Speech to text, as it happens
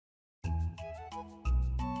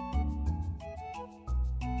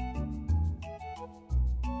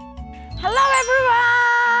Hello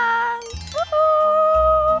everyone!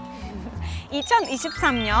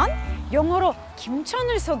 2023년 영어로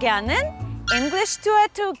김천을 소개하는 English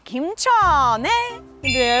Duet 김천의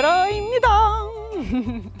레라입니다.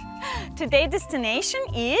 Today's destination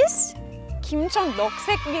is 김천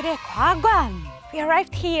녹색미래 과학관. We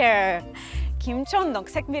arrived here. 김천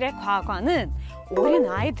녹색미래 과학관은 어린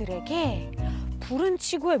아이들에게 푸른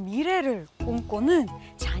지구의 미래를 꿈꾸는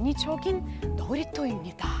창의적인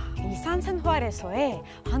놀이터입니다. 일상생활에서의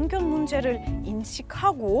환경 문제를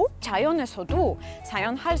인식하고 자연에서도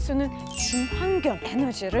사용할 수 있는 친환경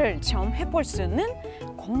에너지를 체험해볼 수 있는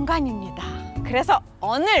공간입니다. 그래서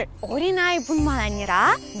오늘 어린아이뿐만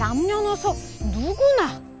아니라 남녀노소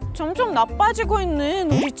누구나 점점 나빠지고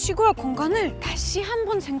있는 우리 지구의 건강을 다시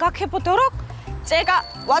한번 생각해보도록 제가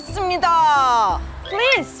왔습니다.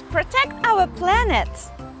 Please protect our planet.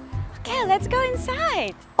 Okay, let's go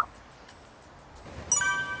inside.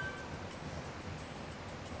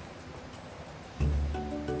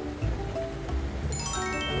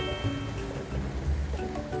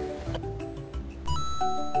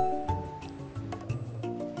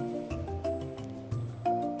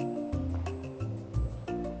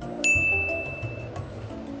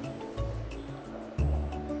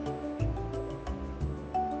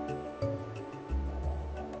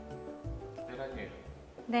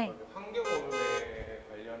 네. 환경오염에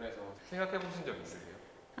관련해서 생각해 보신 적 있으세요?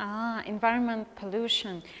 Environment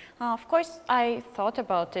pollution. Of course, I thought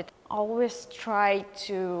about it. Always try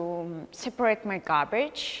to separate my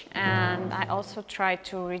garbage, and I also try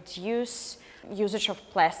to reduce usage of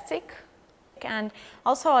plastic. And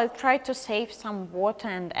also, I try to save some water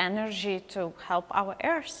and energy to help our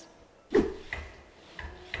earth.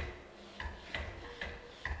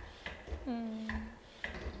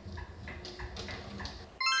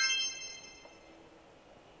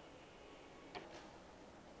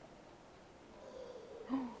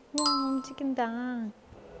 와, 움직인다.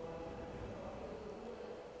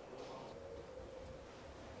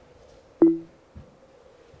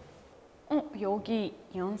 여기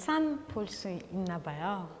영상 볼 수 있나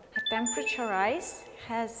봐요. A temperature rise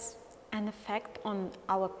has an effect on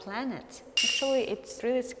our planet. Actually, it's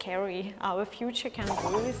really scary. Our future can be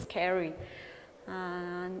really scary.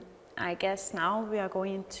 And I guess now we are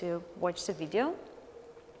going to watch the video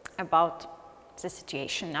about the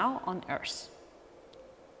situation now on Earth.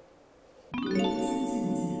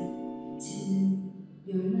 지구는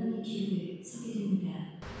멸망의 기로에 서게 됩니다.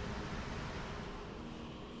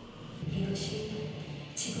 이것이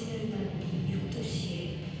지구멸망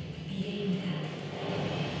 6도시의 미래입니다.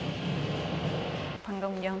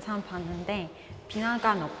 방금 영상 봤는데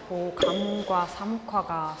빙하가 녹고 가뭄과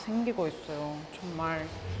사막화가 생기고 있어요. 정말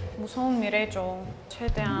무서운 미래죠.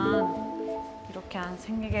 최대한 이렇게 안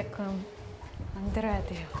생기게끔 만들어야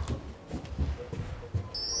돼요.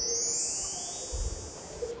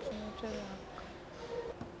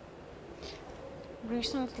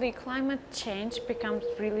 Recently, climate change becomes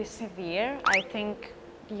really severe. I think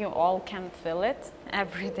you all can feel it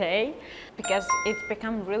every day because it's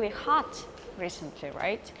become really hot recently,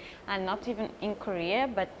 right? And not even in Korea,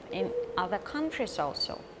 but in other countries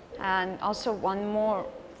also. And also one more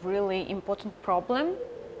really important problem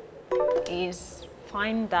is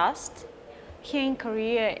fine dust. Here in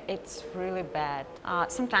Korea, it's really bad.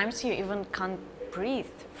 Sometimes you even can't breathe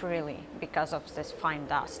freely because of this fine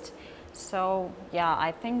dust. So yeah,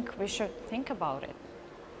 I think we should think about it.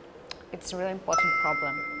 It's a really important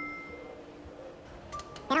problem.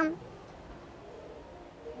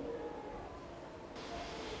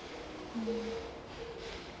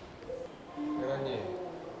 대라님,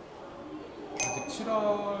 아직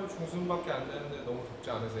 7월 중순밖에 안 됐는데 너무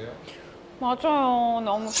덥지 않으세요? 맞아요.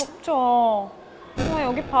 너무 덥죠.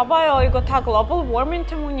 여기 봐봐요. 이거 다 글로벌 워밍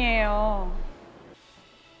때문이에요.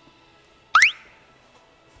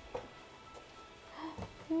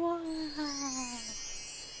 우와.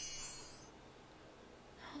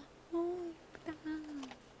 예쁘다.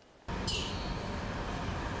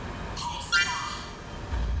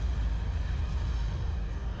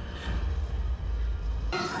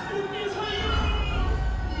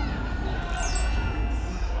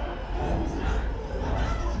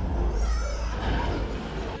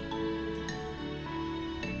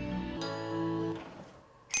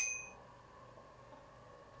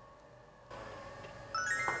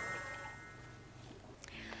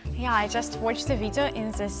 Yeah, I just watched the video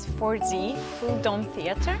in this 4D full dome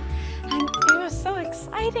theater and it was was so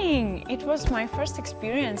exciting. It was my first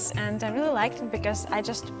experience and I really liked it because I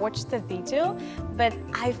just watched the video, but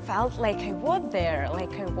I felt like I was there,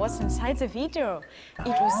 like I was inside the video.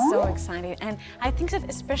 It was so exciting, and I think that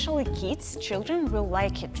especially kids, children will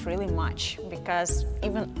like it really much because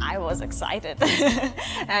even I was excited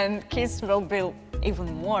and kids will be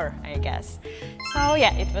even more, I guess. So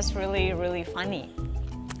yeah, it was really, really funny.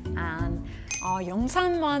 And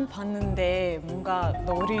영상만 봤는데 뭔가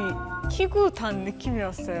너리 키고 탄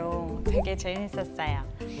느낌이었어요. 되게 재밌었어요.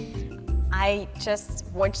 I just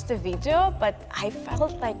watched the video, but I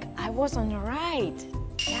felt like I was on a ride.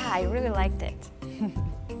 Yeah, I really liked it.